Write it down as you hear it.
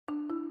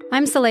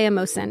I'm Saleha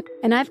Mohsin,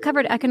 and I've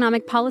covered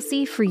economic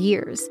policy for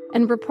years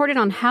and reported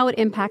on how it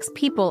impacts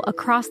people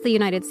across the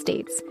United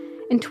States.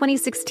 In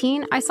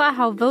 2016, I saw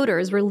how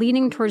voters were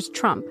leaning towards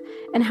Trump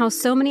and how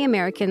so many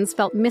Americans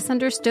felt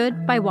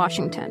misunderstood by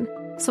Washington.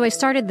 So I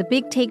started The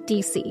Big Take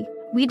DC.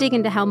 We dig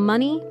into how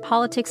money,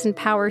 politics, and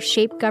power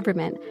shape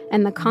government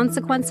and the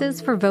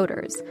consequences for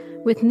voters.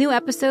 With new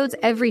episodes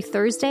every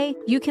Thursday,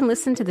 you can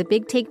listen to The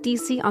Big Take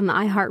DC on the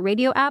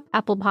iHeartRadio app,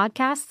 Apple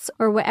Podcasts,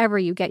 or wherever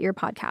you get your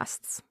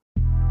podcasts.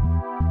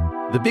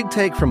 The Big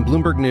Take from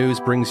Bloomberg News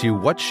brings you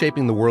what's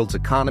shaping the world's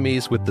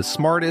economies with the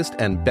smartest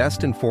and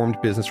best-informed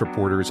business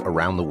reporters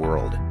around the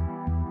world.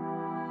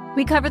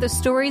 We cover the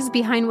stories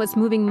behind what's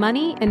moving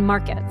money and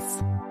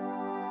markets,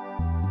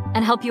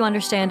 and help you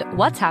understand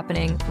what's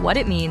happening, what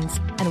it means,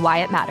 and why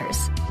it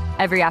matters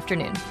every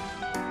afternoon.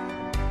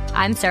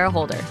 I'm Sarah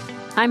Holder.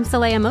 I'm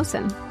Saleha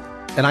Mohsin.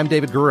 And I'm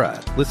David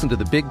Gura. Listen to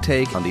The Big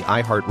Take on the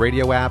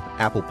iHeartRadio app,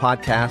 Apple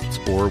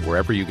Podcasts, or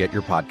wherever you get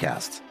your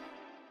podcasts.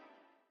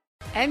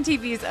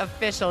 MTV's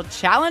official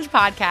Challenge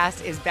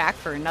podcast is back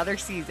for another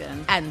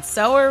season. And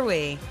so are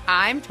we.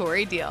 I'm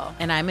Tori Deal.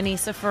 And I'm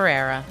Anissa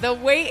Ferreira. The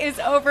wait is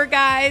over,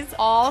 guys.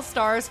 All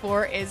Stars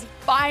 4 is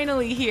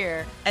finally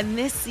here. And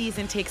this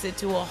season takes it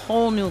to a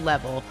whole new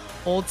level.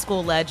 Old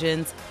school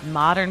legends,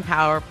 modern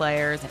power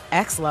players, and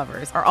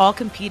ex-lovers are all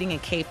competing in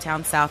Cape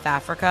Town, South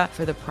Africa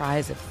for the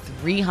prize of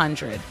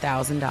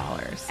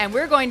 $300,000. And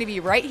we're going to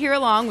be right here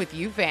along with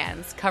you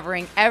fans,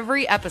 covering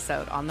every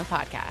episode on the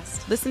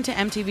podcast. Listen to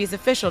MTV's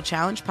official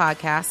Challenge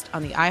podcast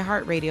on the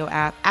iHeartRadio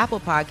app,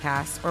 Apple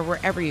Podcasts, or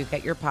wherever you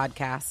get your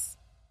podcasts.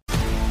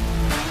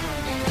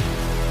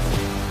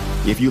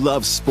 If you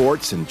love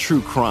sports and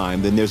true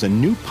crime, then there's a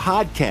new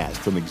podcast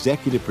from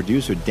executive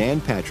producer Dan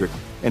Patrick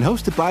and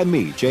hosted by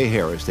me, Jay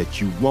Harris,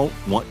 that you won't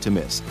want to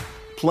miss.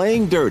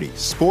 Playing Dirty: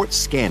 Sports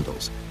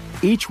Scandals.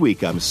 Each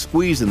week, I'm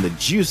squeezing the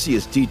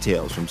juiciest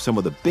details from some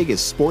of the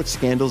biggest sports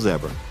scandals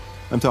ever.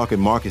 I'm talking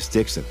Marcus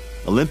Dixon,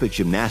 Olympic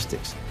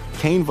gymnastics,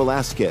 Cain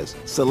Velasquez,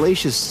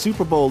 salacious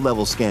Super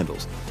Bowl-level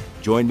scandals.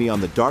 Join me on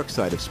the dark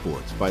side of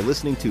sports by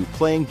listening to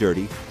Playing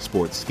Dirty: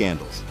 Sports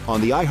Scandals on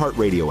the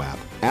iHeartRadio app,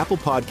 Apple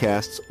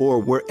Podcasts, or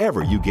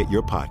wherever you get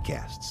your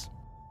podcasts.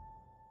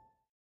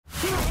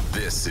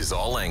 This is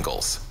All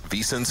Angles,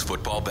 VSiN's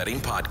football betting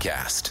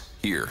podcast.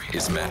 Here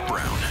is Matt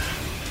Brown.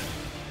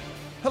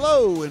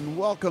 Hello and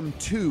welcome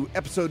to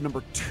episode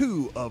number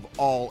 2 of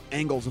All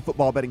Angles, a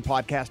football betting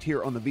podcast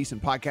here on the VSiN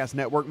Podcast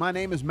Network. My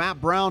name is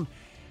Matt Brown,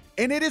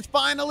 and it is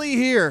finally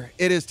here.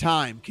 It is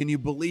time. Can you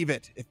believe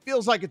it? It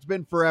feels like it's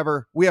been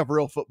forever. We have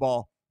real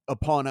football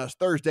upon us.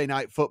 Thursday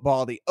night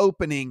football, the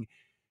opening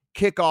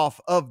kickoff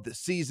of the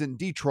season.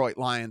 Detroit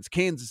Lions,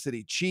 Kansas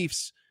City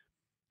Chiefs.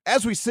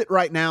 As we sit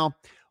right now,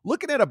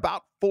 looking at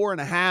about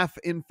 4.5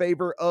 in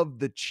favor of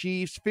the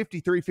Chiefs.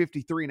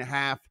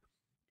 53.5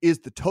 is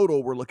the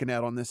total we're looking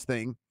at on this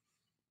thing.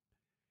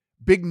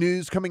 Big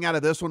news coming out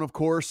of this one, of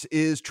course,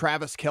 is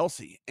Travis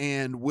Kelce.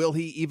 And will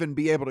he even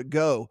be able to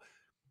go?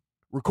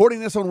 Recording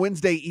this on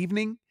Wednesday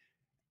evening,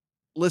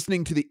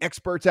 listening to the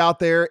experts out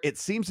there, it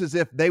seems as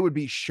if they would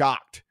be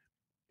shocked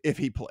if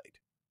he played.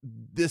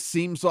 This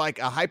seems like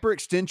a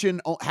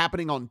hyperextension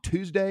happening on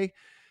Tuesday.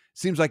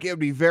 Seems like it would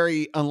be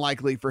very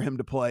unlikely for him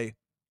to play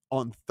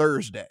on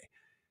Thursday.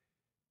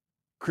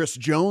 Chris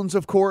Jones,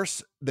 of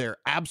course, their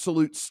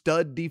absolute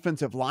stud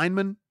defensive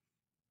lineman,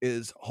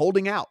 is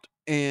holding out.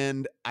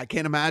 And I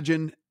can't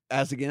imagine,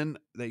 as again,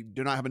 they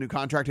do not have a new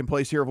contract in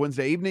place here of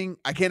Wednesday evening.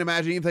 I can't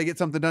imagine if they get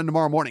something done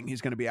tomorrow morning,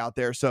 he's going to be out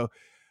there. So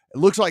it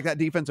looks like that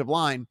defensive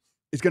line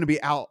is going to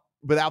be out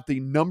without the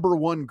number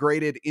 1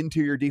 graded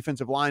interior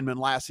defensive lineman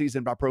last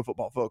season by Pro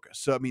Football Focus.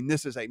 So, I mean,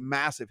 this is a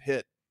massive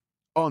hit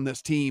on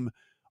this team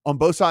on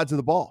both sides of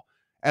the ball.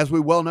 As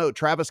we well know,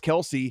 Travis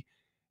Kelce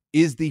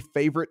is the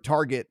favorite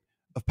target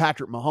of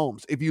Patrick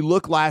Mahomes. If you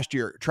look last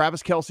year,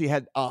 Travis Kelce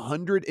had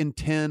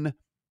 110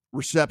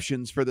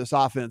 receptions for this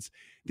offense.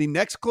 The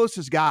next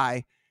closest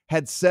guy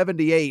had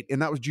 78,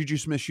 and that was Juju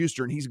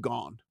Smith-Schuster, and he's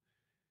gone.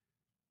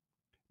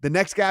 The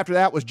next guy after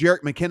that was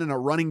Jerick McKinnon, a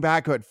running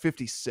back who had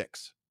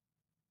 56.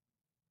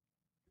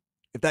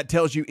 If that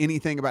tells you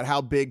anything about how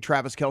big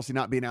Travis Kelce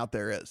not being out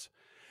there is.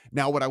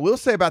 Now, what I will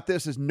say about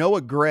this is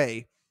Noah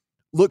Gray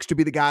looks to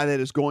be the guy that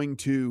is going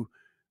to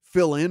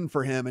fill in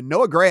for him. And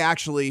Noah Gray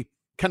actually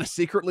kind of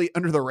secretly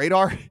under the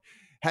radar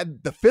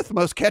had the 5th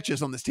most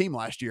catches on this team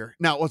last year.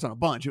 Now, it wasn't a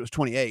bunch. It was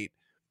 28.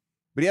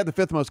 But he had the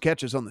 5th most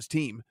catches on this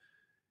team.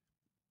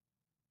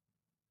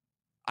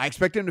 I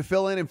expect him to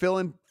fill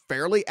in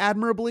fairly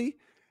admirably.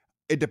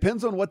 It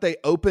depends on what they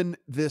open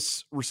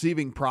this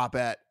receiving prop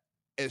at.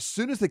 As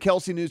soon as the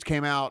Kelce news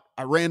came out,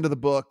 I ran to the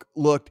book,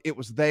 looked, it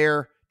was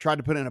there, tried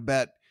to put in a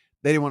bet.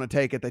 They didn't want to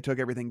take it. They took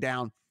everything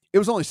down. It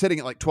was only sitting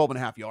at like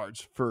 12.5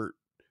 yards for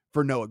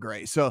Noah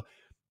Gray. So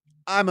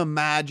I'm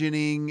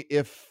imagining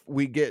if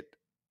we get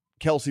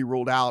Kelce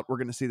ruled out, we're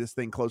going to see this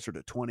thing closer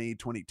to 20,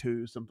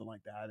 22, something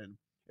like that. And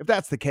if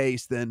that's the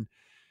case, then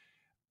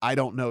I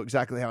don't know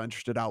exactly how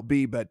interested I'll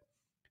be. But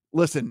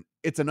listen,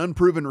 it's an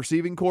unproven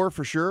receiving core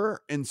for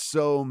sure. And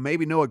so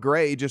maybe Noah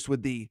Gray, just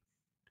with the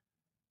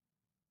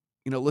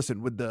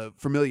listen, with the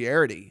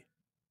familiarity,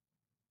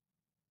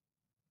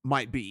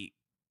 might be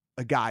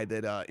a guy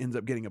that ends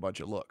up getting a bunch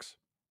of looks.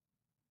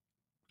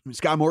 I mean,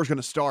 Sky Moore's going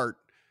to start.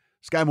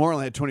 Sky Moore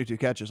only had 22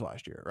 catches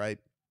last year, right?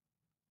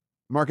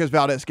 Marquez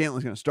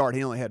Valdez-Scantling's going to start.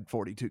 He only had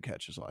 42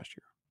 catches last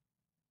year.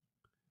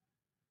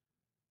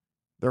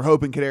 They're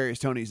hoping Kadarius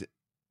Toney's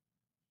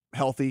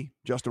healthy.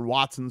 Justin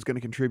Watson's going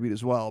to contribute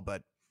as well,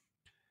 but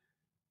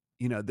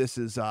this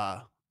was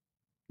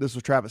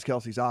Travis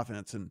Kelce's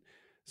offense, and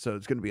so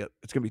it's going to be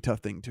a tough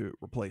thing to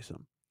replace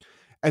him.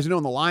 As you know,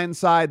 on the Lions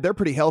side, they're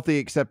pretty healthy,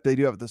 except they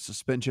do have the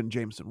suspension of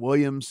Jameson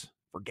Williams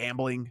for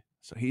gambling,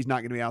 so he's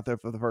not going to be out there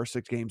for the first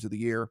 6 games of the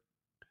year.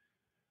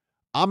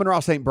 Amon-Ra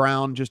St.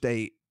 Brown, just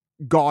a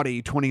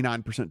gaudy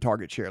 29%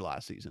 target share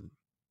last season,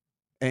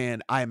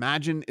 and I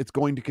imagine it's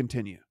going to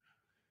continue.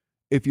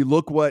 If you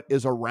look what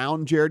is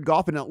around Jared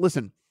Goff, and now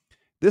listen,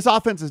 this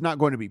offense is not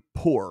going to be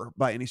poor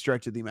by any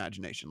stretch of the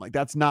imagination. Like,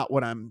 that's not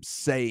what I'm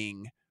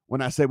saying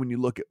when I say when you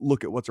look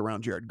at what's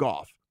around Jared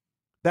Goff.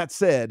 That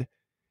said,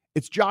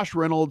 it's Josh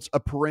Reynolds, a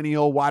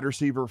perennial wide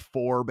receiver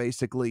 4,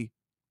 basically.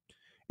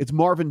 It's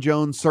Marvin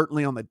Jones,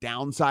 certainly on the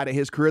downside of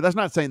his career. That's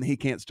not saying that he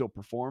can't still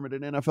perform at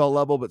an NFL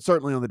level, but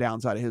certainly on the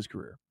downside of his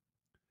career.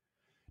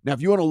 Now,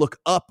 if you want to look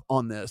up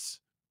on this,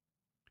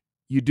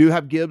 you do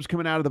have Gibbs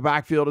coming out of the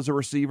backfield as a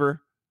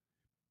receiver.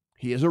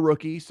 He is a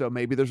rookie, so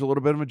maybe there's a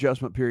little bit of an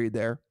adjustment period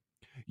there.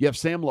 You have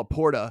Sam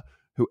Laporta,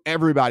 who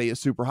everybody is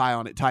super high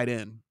on at tight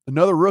end.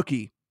 Another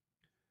rookie.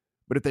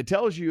 But if that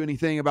tells you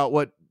anything about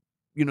what,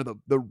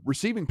 the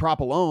receiving prop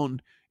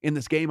alone in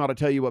this game ought to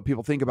tell you what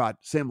people think about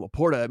Sam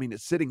Laporta. I mean,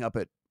 it's sitting up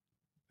at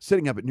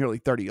nearly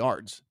 30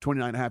 yards,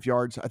 29.5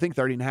 yards. I think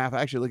 30.5.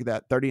 Actually, look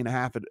at that,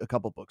 30.5 at a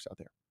couple books out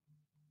there.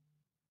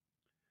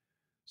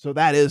 So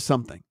that is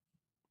something.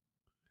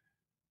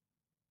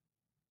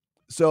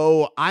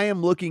 So I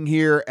am looking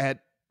here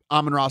at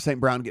Amon-Ra St.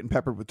 Brown getting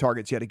peppered with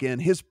targets yet again.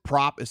 His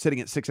prop is sitting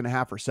at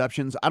 6.5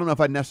 receptions. I don't know if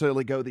I'd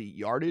necessarily go the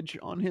yardage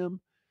on him.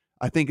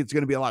 I think it's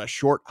going to be a lot of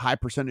short, high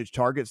percentage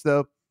targets,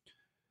 though.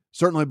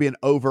 Certainly be an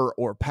over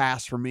or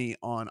pass for me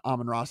on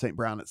Amon-Ra St.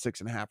 Brown at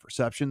 6.5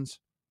 receptions.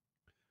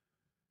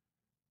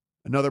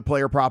 Another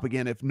player prop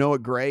again, if Noah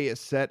Gray is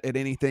set at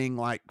anything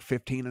like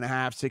 15.5,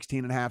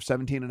 16.5,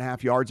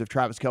 17.5 yards, if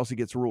Travis Kelce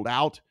gets ruled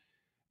out,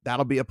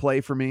 that'll be a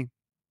play for me.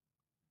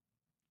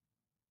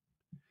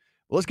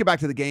 Well, let's get back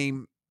to the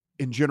game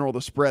in general,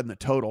 the spread and the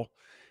total.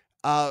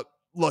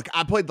 Look,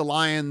 I played the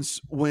Lions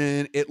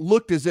when it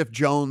looked as if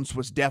Jones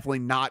was definitely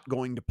not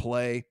going to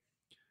play.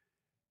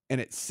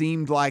 And it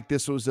seemed like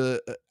this was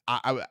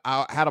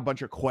I had a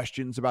bunch of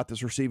questions about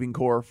this receiving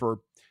core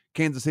for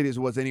Kansas City as it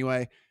was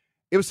anyway.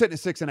 It was sitting at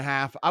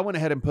 6.5. I went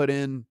ahead and put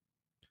in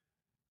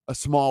a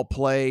small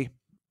play.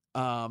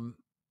 Then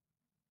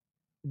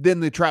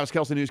the Travis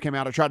Kelce news came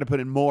out. I tried to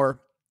put in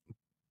more,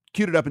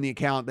 queued it up in the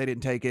account. They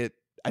didn't take it.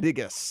 I did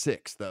get a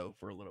 6 though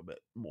for a little bit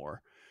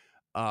more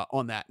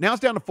on that. Now it's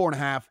down to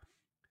 4.5.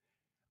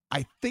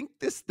 I think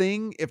this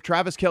thing, if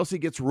Travis Kelce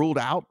gets ruled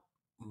out,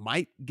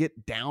 might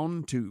get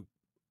down to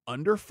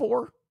under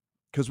 4,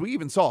 because we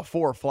even saw a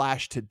 4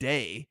 flash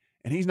today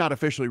and he's not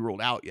officially ruled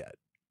out yet.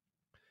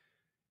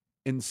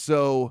 And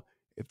so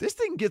if this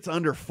thing gets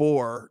under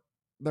 4,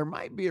 there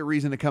might be a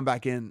reason to come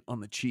back in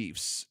on the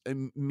Chiefs. I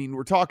mean,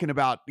 we're talking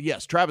about,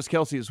 yes, Travis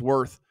Kelce is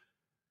worth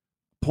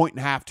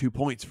 1.5, 2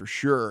 points for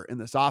sure in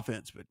this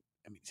offense, but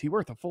I mean, is he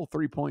worth a full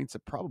 3 points?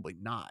 Probably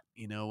not,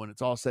 when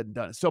it's all said and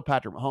done. It's still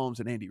Patrick Mahomes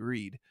and Andy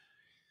Reid.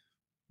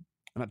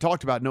 And I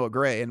talked about Noah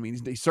Gray. I mean,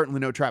 he's certainly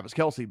no Travis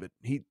Kelce, but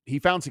he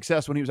found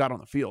success when he was out on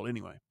the field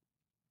anyway.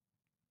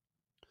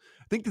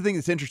 I think the thing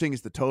that's interesting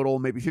is the total,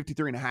 maybe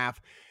 53.5.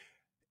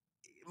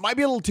 It might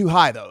be a little too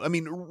high, though. I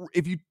mean,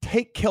 if you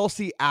take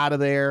Kelce out of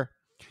there,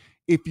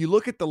 if you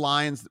look at the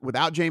Lions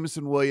without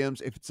Jameson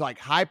Williams, if it's like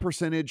high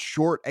percentage,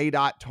 short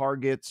ADOT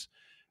targets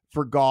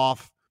for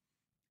Goff,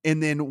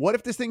 and then what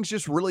if this thing's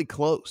just really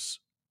close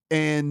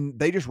and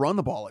they just run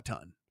the ball a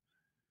ton?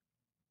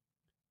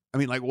 I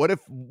mean, like, what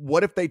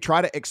if they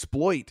try to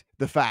exploit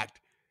the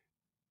fact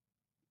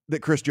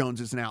that Chris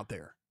Jones isn't out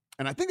there?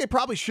 And I think they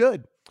probably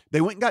should.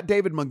 They went and got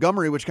David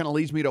Montgomery, which kind of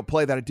leads me to a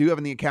play that I do have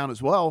in the account as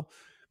well.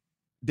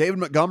 David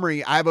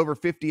Montgomery, I have over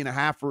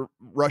 50.5 for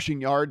rushing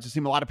yards. It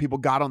seemed a lot of people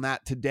got on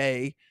that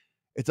today.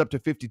 It's up to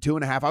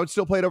 52.5. I would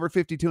still play it over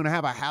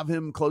 52.5. I have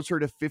him closer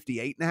to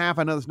 58.5.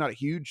 I know it's not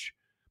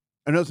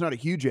a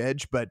huge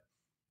edge, but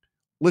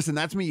listen,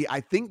 that's me,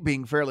 I think,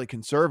 being fairly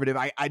conservative.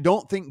 I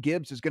don't think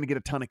Gibbs is going to get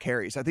a ton of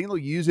carries. I think they'll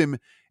use him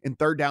in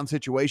third down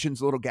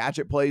situations, little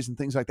gadget plays and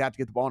things like that to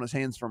get the ball in his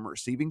hands from a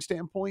receiving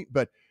standpoint.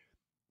 But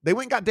they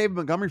went and got David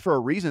Montgomery for a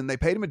reason. They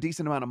paid him a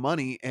decent amount of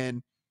money.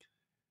 And,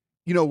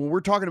 when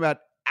we're talking about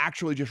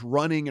actually just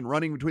running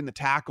between the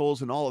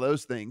tackles and all of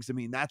those things, I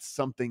mean, that's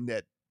something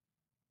that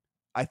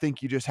I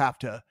think you just have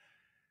to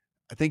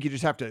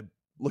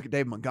look at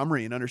David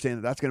Montgomery and understand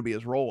that that's going to be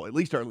his role, at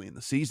least early in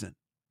the season.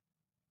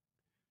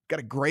 Got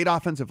a great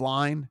offensive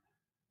line.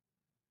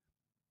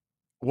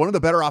 One of the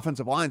better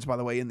offensive lines, by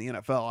the way, in the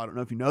NFL. I don't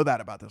know if you know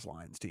that about this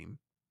Lions team.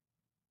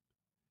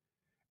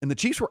 And the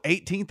Chiefs were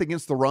 18th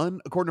against the run,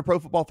 according to Pro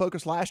Football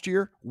Focus last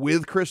year,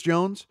 with Chris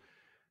Jones.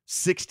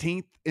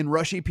 16th in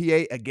rush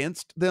EPA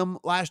against them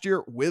last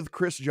year with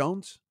Chris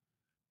Jones.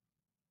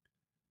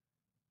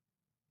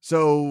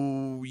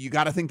 So you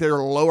got to think they're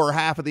lower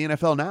half of the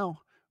NFL now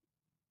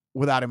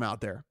without him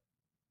out there.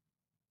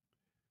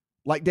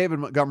 Like David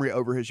Montgomery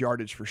over his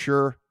yardage for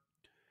sure.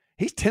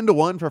 He's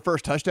 10-1 for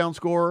first touchdown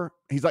scorer.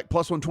 He's like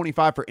plus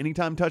 125 for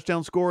anytime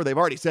touchdown scorer. They've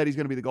already said he's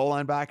going to be the goal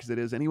line back, as it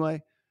is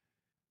anyway.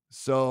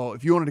 So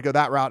if you wanted to go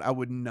that route, I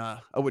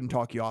wouldn't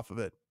talk you off of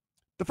it.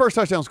 The first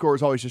touchdown score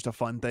is always just a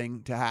fun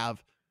thing to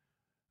have.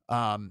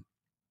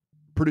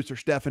 Producer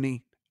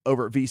Stephanie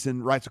over at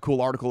VSiN writes a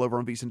cool article over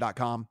on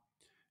VSiN.com.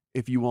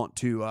 If you want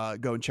to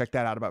go and check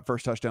that out about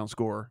first touchdown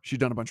score. She's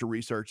done a bunch of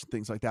research and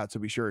things like that, so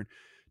be sure and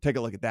take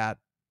a look at that.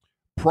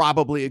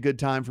 Probably a good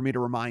time for me to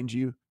remind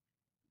you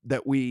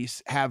that we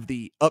have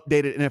the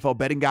updated NFL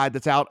betting guide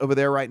that's out over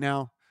there right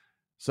now.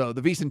 So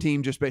the VSiN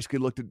team just basically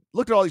looked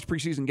at all these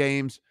preseason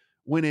games,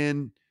 went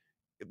in.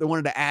 If they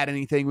wanted to add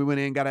anything, we went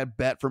in, got a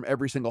bet from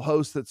every single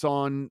host that's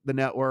on the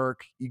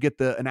network. You get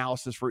the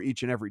analysis for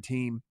each and every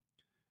team.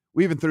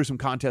 We even threw some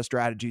contest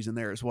strategies in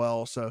there as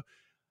well. So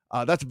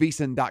that's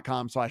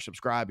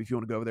vsin.com/subscribe if you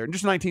want to go over there. And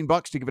just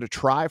 $19 to give it a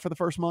try for the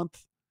first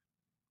month.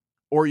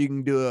 Or you can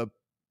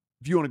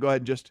if you want to go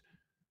ahead and just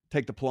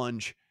take the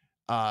plunge,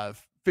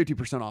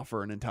 50% off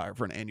for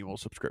an annual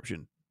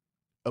subscription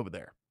over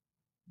there.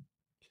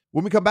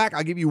 When we come back,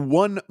 I'll give you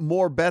one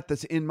more bet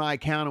that's in my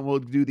account, and we'll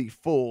do the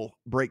full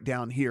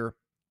breakdown here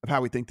of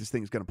how we think this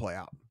thing's going to play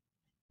out.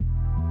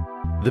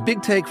 The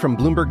Big Take from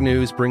Bloomberg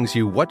News brings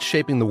you what's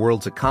shaping the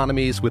world's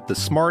economies with the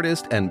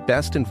smartest and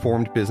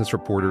best-informed business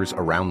reporters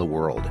around the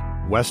world.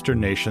 Western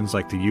nations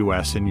like the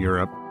U.S. and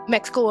Europe.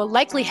 Mexico will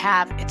likely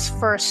have its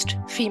first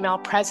female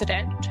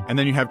president. And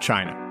then you have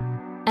China.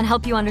 And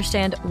help you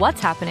understand what's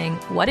happening,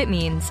 what it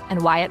means,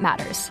 and why it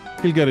matters.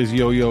 He'll get his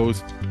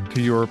yo-yos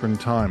to Europe in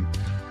time.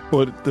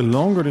 But the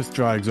longer this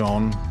drags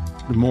on,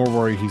 the more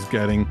worried he's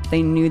getting.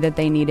 They knew that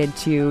they needed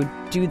to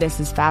do this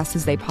as fast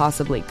as they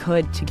possibly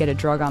could to get a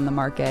drug on the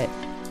market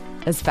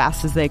as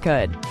fast as they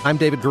could. I'm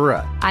David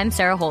Gura. I'm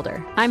Sarah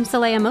Holder. I'm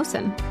Saleha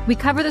Mohsin. We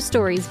cover the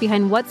stories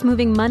behind what's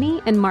moving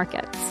money and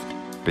markets.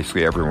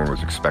 Basically, everyone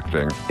was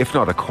expecting, if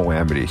not a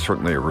calamity,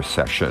 certainly a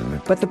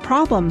recession. But the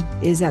problem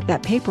is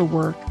that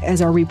paperwork,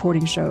 as our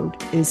reporting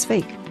showed, is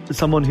fake. As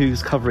someone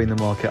who's covering the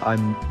market,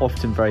 I'm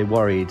often very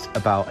worried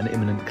about an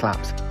imminent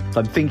collapse. So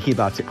I'm thinking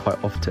about it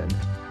quite often.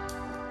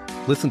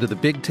 Listen to The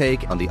Big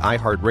Take on the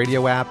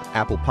iHeartRadio app,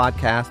 Apple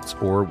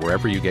Podcasts, or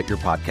wherever you get your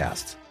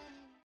podcasts.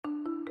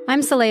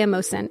 I'm Saleha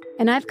Mohsin,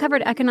 and I've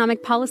covered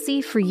economic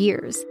policy for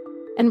years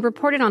and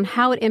reported on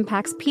how it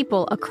impacts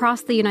people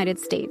across the United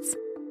States.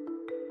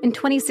 In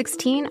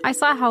 2016, I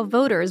saw how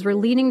voters were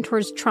leaning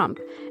towards Trump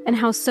and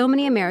how so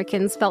many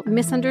Americans felt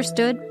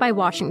misunderstood by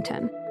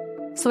Washington.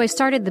 So I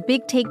started The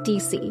Big Take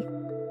DC.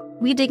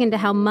 We dig into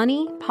how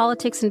money,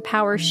 politics, and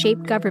power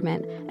shape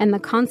government and the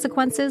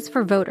consequences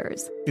for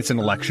voters. It's an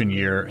election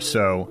year,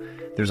 so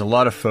there's a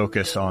lot of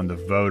focus on the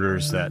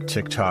voters that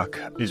TikTok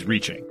is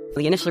reaching.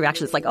 The initial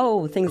reaction is like,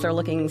 oh, things are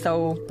looking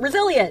so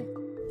resilient.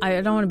 I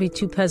don't want to be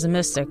too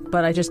pessimistic,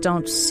 but I just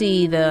don't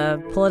see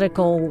the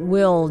political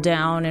will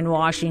down in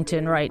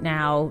Washington right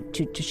now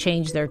to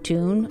change their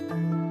tune.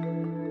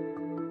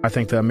 I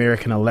think the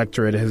American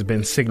electorate has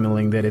been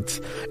signaling that it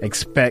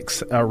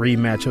expects a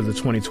rematch of the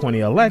 2020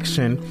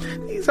 election.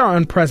 These are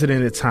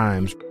unprecedented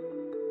times.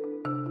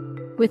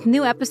 With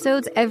new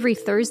episodes every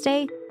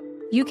Thursday,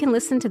 you can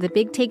listen to The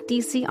Big Take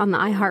DC on the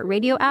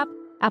iHeartRadio app,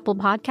 Apple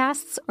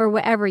Podcasts, or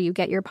wherever you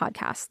get your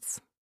podcasts.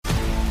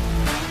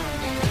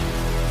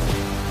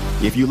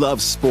 If you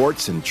love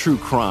sports and true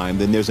crime,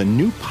 then there's a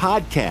new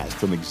podcast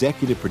from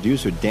executive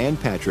producer Dan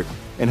Patrick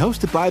and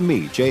hosted by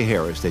me, Jay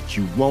Harris, that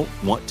you won't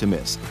want to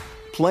miss.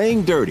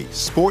 Playing Dirty: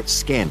 Sports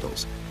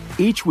Scandals.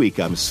 Each week,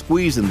 I'm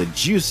squeezing the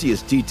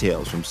juiciest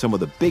details from some of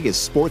the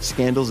biggest sports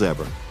scandals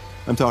ever.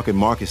 I'm talking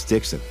Marcus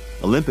Dixon,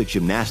 Olympic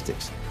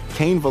gymnastics,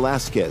 Cain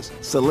Velasquez,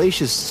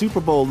 salacious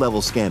Super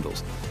Bowl-level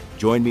scandals.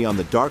 Join me on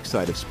the dark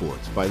side of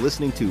sports by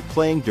listening to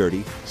Playing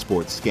Dirty: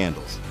 Sports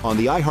Scandals on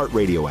the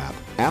iHeartRadio app,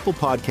 Apple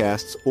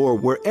Podcasts, or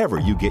wherever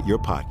you get your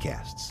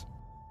podcasts.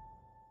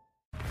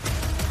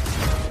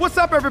 What's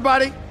up,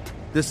 everybody?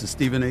 This is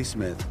Stephen A.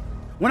 Smith.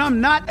 When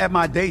I'm not at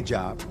my day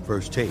job,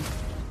 First Take,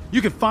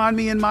 you can find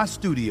me in my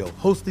studio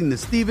hosting the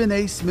Stephen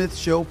A. Smith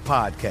Show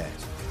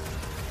podcast.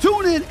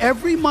 Tune in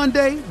every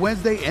Monday,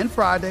 Wednesday, and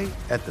Friday,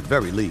 at the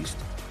very least,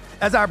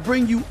 as I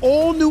bring you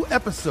all new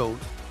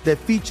episodes that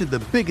feature the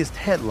biggest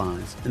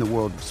headlines in the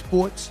world of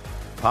sports,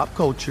 pop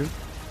culture,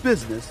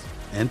 business,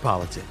 and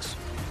politics.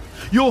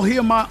 You'll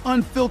hear my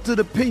unfiltered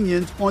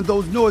opinions on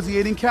those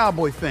nauseating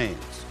Cowboy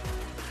fans,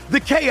 the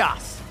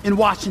chaos in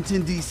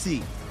Washington,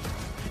 D.C.,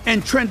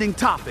 and trending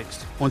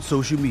topics on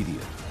social media,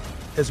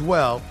 as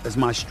well as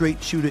my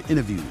straight shooter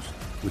interviews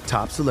with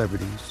top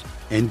celebrities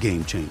and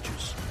game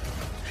changers.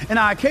 And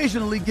I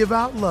occasionally give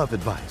out love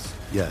advice.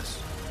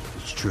 Yes,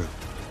 it's true.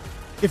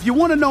 If you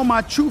want to know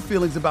my true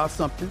feelings about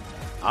something,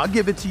 I'll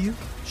give it to you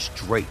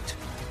straight.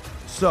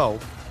 So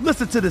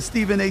Listen to the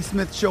Stephen A.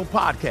 Smith Show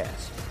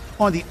podcast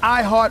on the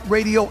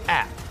iHeartRadio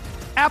app,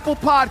 Apple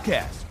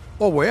Podcasts,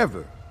 or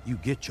wherever you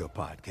get your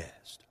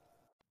podcast.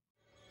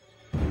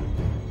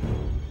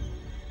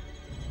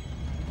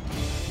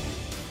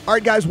 All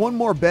right, guys, one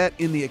more bet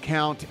in the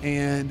account,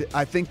 and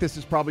I think this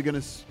is probably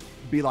going to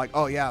be like,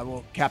 oh, yeah,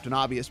 well, Captain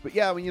Obvious. But,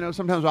 yeah,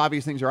 sometimes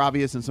obvious things are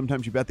obvious, and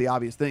sometimes you bet the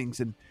obvious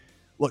things. And,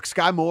 look,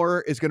 Sky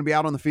Moore is going to be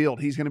out on the field.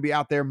 He's going to be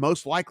out there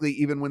most likely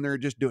even when they're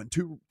just doing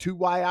two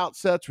Y out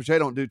sets, which they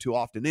don't do too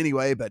often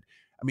anyway. But,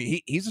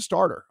 he's a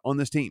starter on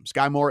this team,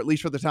 Sky Moore, at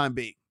least for the time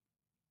being.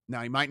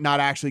 Now, he might not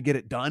actually get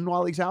it done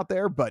while he's out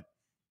there, but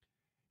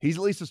he's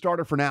at least a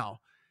starter for now.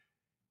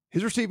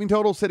 His receiving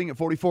total sitting at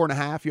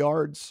 44.5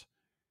 yards.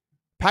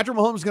 Patrick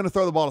Mahomes is going to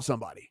throw the ball to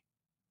somebody.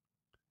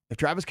 If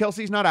Travis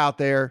Kelce's not out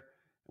there,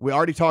 we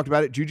already talked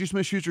about it. Juju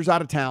Smith-Schuster's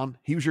out of town.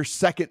 He was your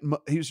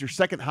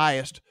second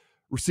highest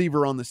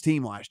receiver on this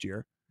team last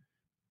year.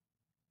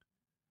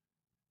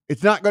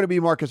 It's not going to be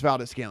Marcus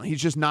Valdes-Scantling.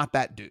 He's just not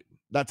that dude.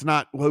 That's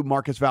not who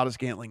Marcus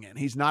Valdes-Scantling is.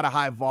 He's not a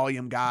high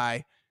volume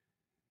guy.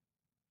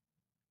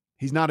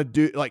 He's not a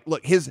dude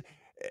look, if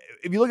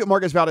you look at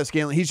Marcus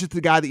Valdes-Scantling, he's just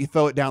the guy that you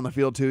throw it down the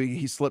field to.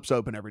 He slips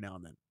open every now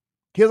and then.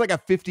 He has like a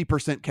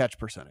 50% catch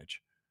percentage.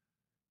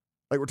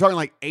 Like we're talking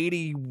like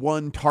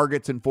 81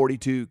 targets and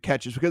 42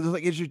 catches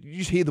because you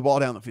just heave the ball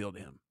down the field to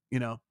him,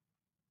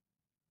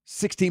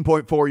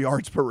 16.4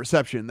 yards per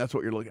reception. That's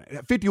what you're looking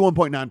at.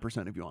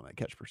 51.9% if you want that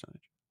catch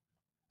percentage.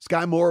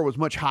 Sky Moore was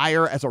much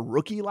higher as a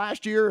rookie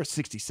last year, a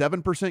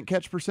 67%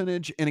 catch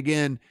percentage. And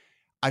again,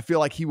 I feel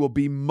like he will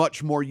be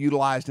much more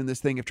utilized in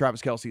this thing if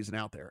Travis Kelce isn't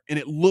out there. And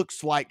it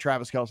looks like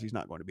Travis Kelce's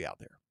not going to be out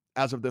there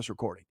as of this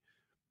recording.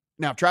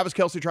 Now, if Travis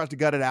Kelce tries to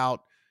gut it out,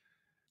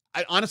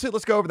 honestly,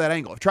 let's go over that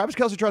angle. If Travis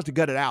Kelce tries to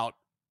gut it out,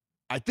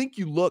 I think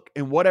you look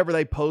and whatever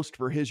they post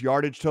for his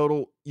yardage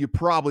total, you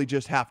probably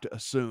just have to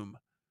assume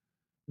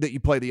that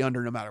you play the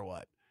under no matter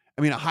what.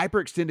 A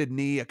hyperextended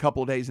knee a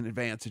couple of days in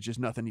advance is just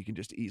nothing you can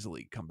just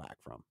easily come back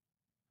from.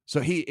 So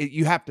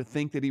you have to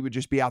think that he would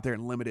just be out there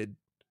in limited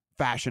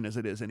fashion as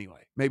it is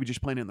anyway. Maybe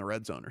just playing in the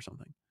red zone or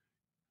something.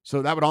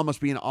 So that would almost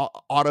be an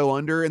auto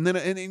under, and then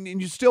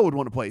and you still would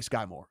want to play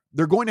Sky Moore.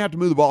 They're going to have to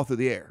move the ball through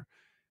the air.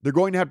 They're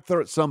going to have to throw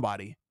it at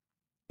somebody,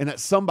 and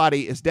that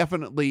somebody is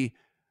definitely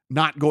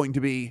not going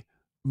to be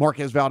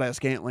Marquez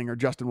Valdes-Scantling or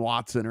Justin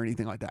Watson or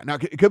anything like that. Now,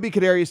 it could be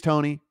Kadarius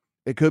Toney.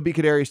 It could be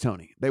Kadarius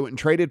Toney. They went and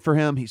traded for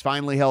him. He's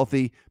finally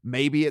healthy.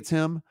 Maybe it's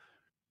him,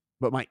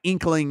 but my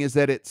inkling is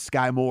that it's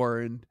Sky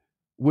Moore, and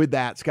with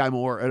that, Sky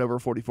Moore at over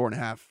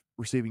 44.5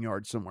 receiving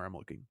yards somewhere I'm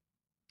looking.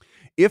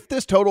 If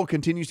this total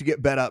continues to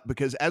get bet up,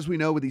 because as we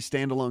know with these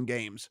standalone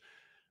games,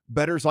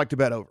 bettors like to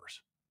bet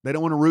overs. They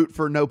don't want to root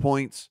for no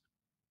points.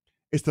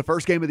 It's the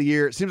first game of the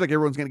year. It seems like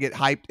everyone's going to get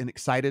hyped and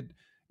excited,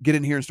 get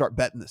in here and start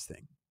betting this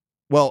thing.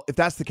 Well, if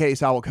that's the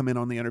case, I will come in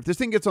on the under. If this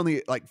thing gets on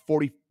the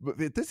 40,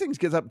 if this thing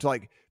gets up to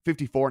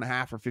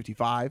 54.5 or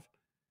 55,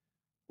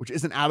 which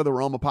isn't out of the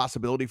realm of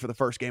possibility for the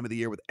first game of the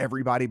year with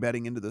everybody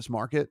betting into this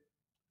market,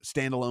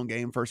 standalone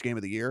game, first game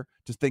of the year,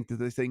 to think that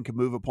this thing could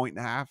move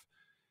 1.5,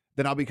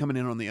 then I'll be coming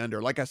in on the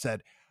under. Like I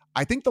said,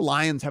 I think the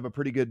Lions have a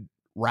pretty good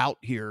route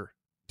here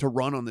to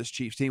run on this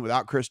Chiefs team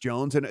without Chris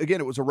Jones. And again,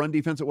 it was a run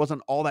defense. It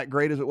wasn't all that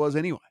great as it was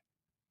anyway.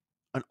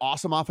 An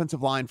awesome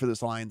offensive line for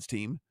this Lions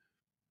team.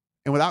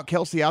 And without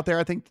Kelce out there,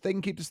 I think they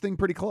can keep this thing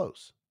pretty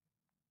close.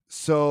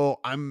 So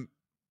I'm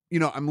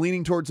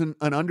leaning towards an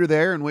under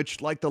there, in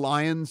which, like the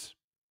Lions,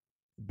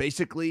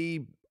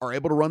 basically are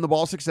able to run the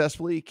ball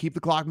successfully, keep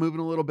the clock moving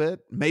a little bit,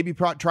 maybe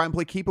try and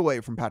play keep away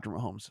from Patrick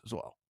Mahomes as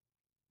well.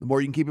 The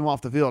more you can keep him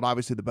off the field,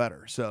 obviously the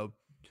better. So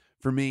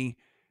for me,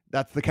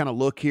 that's the kind of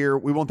look here.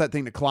 We want that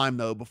thing to climb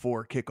though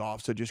before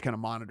kickoff. So just kind of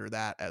monitor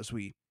that as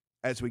we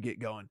get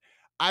going.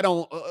 I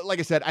don't, like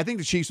I said, I think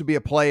the Chiefs would be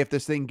a play if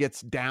this thing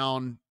gets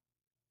down,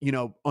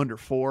 under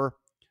 4.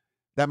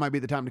 That might be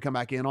the time to come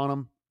back in on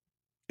them.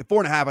 At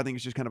 4.5, I think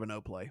it's just kind of a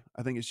no play.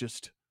 I think it's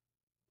just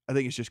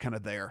kind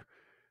of there.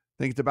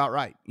 I think it's about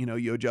right.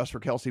 You adjust for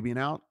Kelce being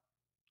out,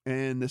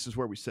 and this is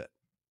where we sit.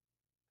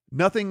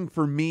 Nothing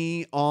for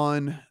me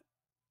on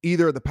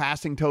either of the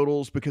passing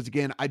totals, because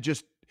again,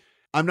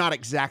 I'm not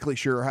exactly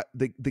sure how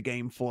the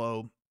game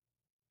flow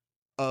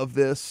of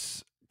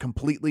this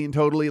completely and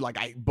totally.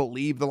 I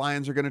believe the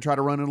Lions are going to try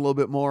to run it a little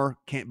bit more.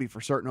 Can't be for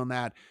certain on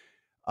that.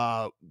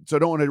 So I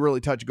don't want to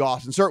really touch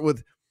Goss and start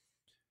with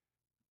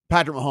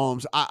Patrick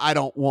Mahomes. I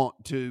don't want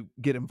to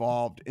get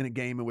involved in a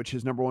game in which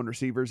his number one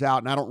receiver is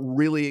out. And I don't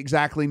really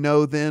exactly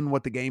know then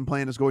what the game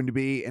plan is going to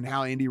be and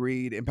how Andy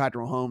Reid and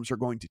Patrick Mahomes are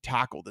going to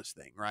tackle this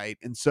thing. Right.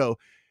 And so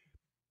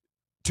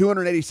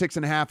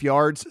 286.5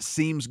 yards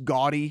seems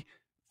gaudy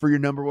for your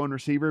number one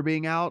receiver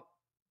being out,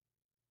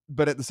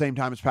 but at the same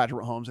time, it's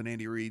Patrick Mahomes and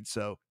Andy Reid.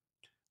 So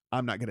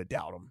I'm not going to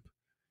doubt him.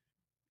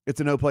 It's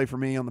a no play for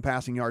me on the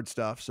passing yard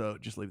stuff. So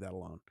just leave that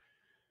alone.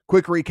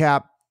 Quick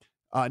recap.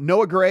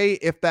 Noah Gray,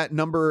 if that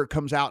number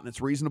comes out and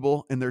it's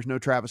reasonable and there's no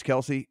Travis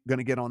Kelce, going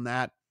to get on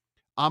that.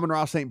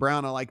 Amon-Ra St.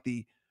 Brown, I like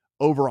the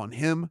over on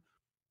him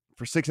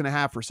for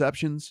 6.5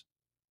 receptions.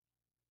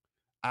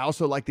 I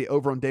also like the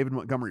over on David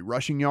Montgomery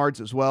rushing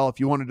yards as well. If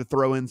you wanted to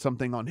throw in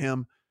something on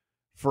him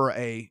for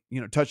a,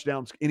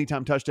 touchdown,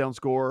 anytime touchdown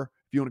score,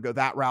 if you want to go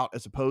that route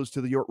as opposed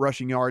to the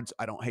rushing yards,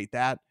 I don't hate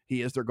that.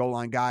 He is their goal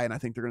line guy, and I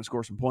think they're going to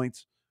score some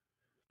points.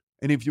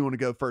 And if you want to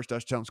go first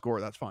touchdown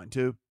score, that's fine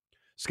too.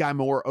 Sky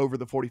Moore over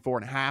the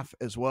 44.5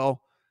 as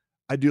well.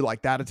 I do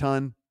like that a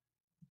ton.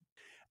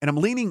 And I'm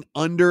leaning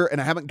under, and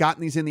I haven't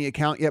gotten these in the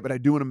account yet, but I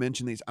do want to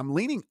mention these. I'm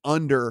leaning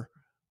under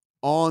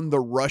on the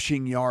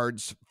rushing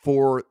yards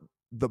for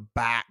the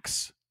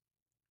backs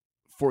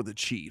for the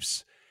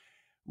Chiefs.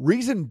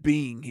 Reason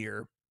being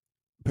here,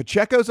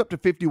 Pacheco's up to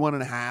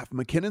 51.5.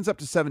 McKinnon's up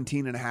to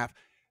 17.5.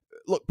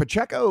 Look,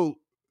 Pacheco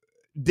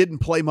didn't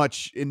play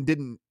much and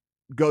didn't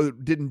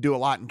do a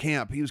lot in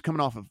camp. He was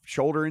coming off of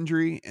shoulder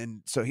injury,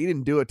 and so he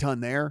didn't do a ton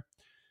there.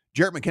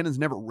 Jerick McKinnon's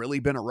never really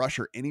been a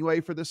rusher anyway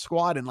for this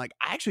squad, and I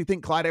actually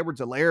think Clyde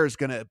Edwards-Helaire is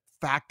going to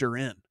factor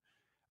in.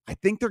 I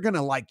think they're going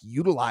to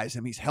utilize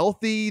him. He's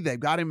healthy. They've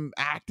got him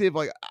active.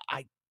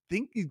 I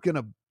think he's going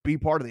to be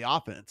part of the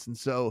offense. And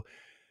so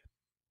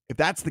if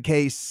that's the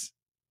case,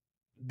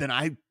 then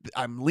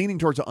I'm leaning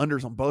towards the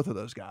unders on both of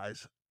those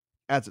guys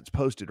as it's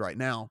posted right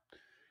now.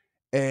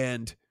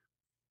 And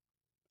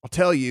I'll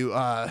tell you,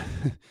 I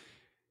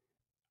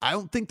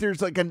don't think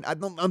there's I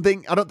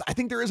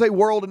think there is a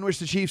world in which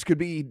the Chiefs could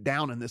be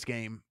down in this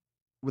game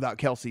without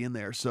Kelce in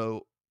there.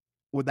 So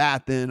with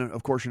that, then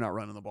of course you're not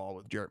running the ball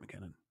with Jerick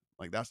McKinnon.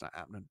 That's not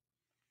happening.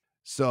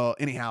 So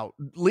anyhow,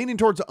 leaning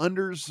towards the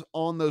unders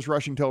on those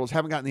rushing totals.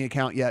 Haven't gotten the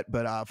account yet,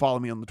 but follow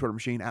me on the Twitter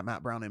machine at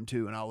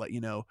MattBrownM2, and I'll let you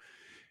know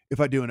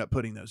if I do end up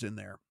putting those in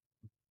there.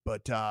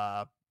 But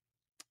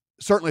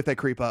certainly if they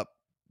creep up,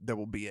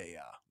 there'll be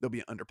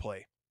an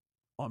underplay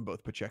on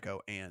both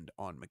Pacheco and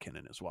on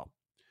McKinnon as well.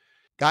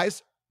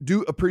 Guys,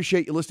 do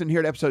appreciate you listening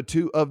here to episode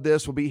 2 of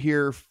this. We'll be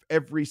here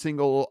every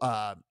single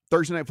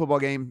Thursday night football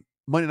game,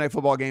 Monday night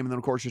football game, and then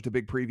of course just a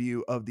big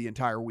preview of the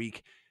entire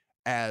week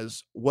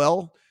as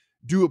well.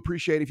 Do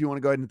appreciate if you want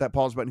to go ahead and hit that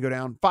pause button, go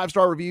down,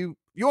 5-star review.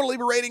 If you want to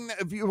leave a rating,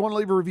 if you want to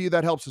leave a review,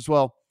 that helps as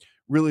well.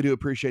 Really do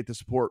appreciate the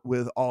support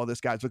with all of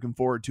this, guys. Looking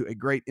forward to a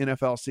great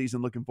NFL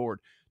season. Looking forward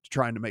to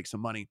trying to make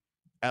some money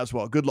as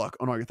well. Good luck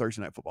on all your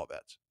Thursday night football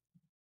bets.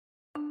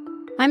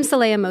 I'm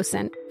Saleha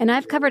Mohsin, and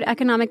I've covered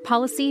economic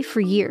policy for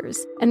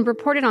years and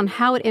reported on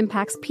how it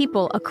impacts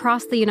people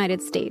across the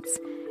United States.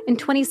 In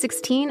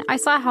 2016, I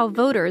saw how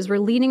voters were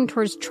leaning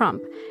towards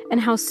Trump and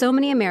how so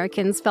many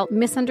Americans felt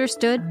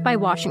misunderstood by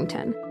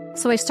Washington.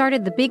 So I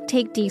started The Big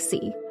Take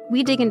DC.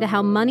 We dig into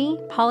how money,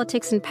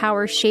 politics, and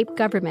power shape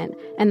government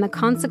and the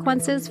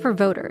consequences for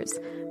voters.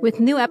 With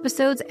new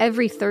episodes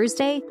every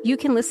Thursday, you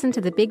can listen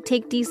to The Big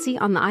Take DC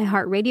on the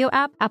iHeartRadio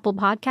app, Apple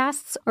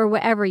Podcasts, or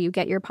wherever you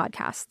get your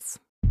podcasts.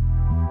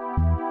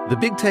 The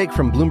Big Take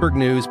from Bloomberg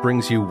News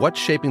brings you what's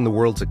shaping the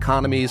world's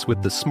economies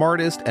with the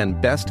smartest and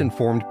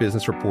best-informed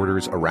business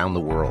reporters around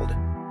the world.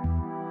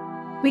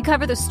 We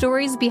cover the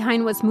stories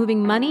behind what's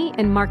moving money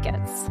and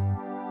markets,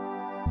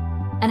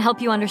 and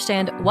help you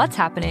understand what's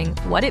happening,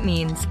 what it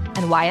means,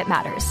 and why it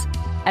matters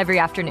every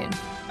afternoon.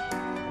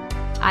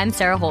 I'm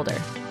Sarah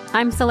Holder.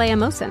 I'm Saleha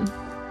Mohsin.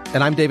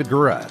 And I'm David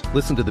Gura.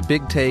 Listen to The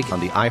Big Take on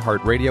the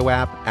iHeartRadio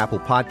app, Apple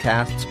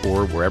Podcasts,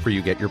 or wherever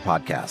you get your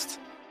podcasts.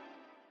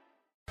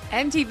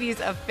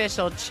 MTV's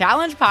official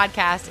Challenge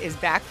podcast is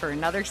back for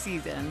another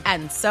season.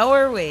 And so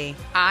are we.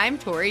 I'm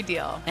Tori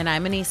Deal. And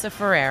I'm Anissa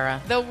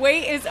Ferreira. The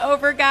wait is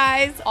over,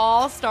 guys.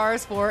 All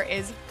Stars 4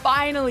 is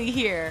finally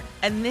here.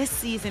 And this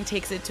season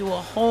takes it to a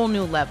whole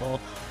new level.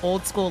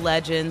 Old school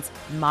legends,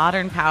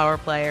 modern power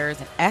players,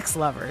 and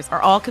ex-lovers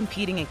are all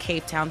competing in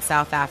Cape Town,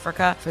 South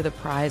Africa for the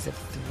prize of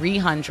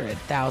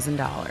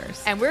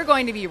 $300,000. And we're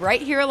going to be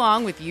right here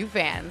along with you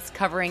fans,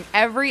 covering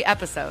every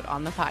episode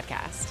on the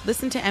podcast.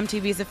 Listen to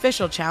MTV's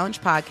official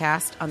Challenge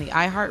podcast on the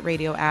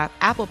iHeartRadio app,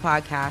 Apple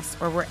Podcasts,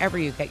 or wherever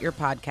you get your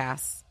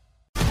podcasts.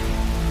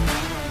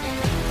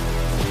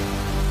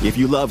 If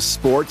you love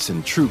sports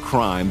and true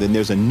crime, then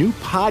there's a new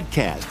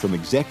podcast from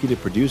executive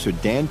producer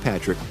Dan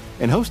Patrick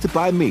and hosted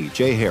by me,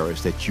 Jay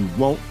Harris, that you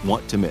won't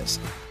want to miss.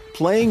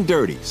 Playing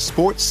Dirty: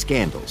 Sports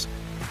Scandals.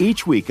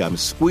 Each week, I'm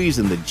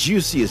squeezing the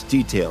juiciest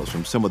details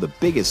from some of the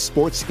biggest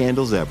sports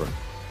scandals ever.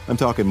 I'm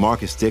talking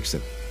Marcus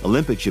Dixon,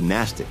 Olympic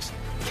gymnastics,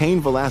 Cain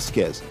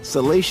Velasquez,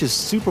 salacious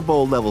Super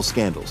Bowl-level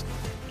scandals.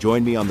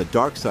 Join me on the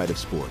dark side of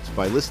sports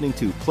by listening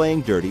to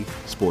Playing Dirty: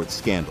 Sports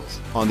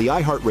Scandals on the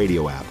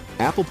iHeartRadio app,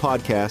 Apple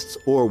Podcasts,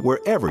 or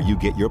wherever you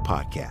get your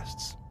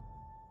podcasts.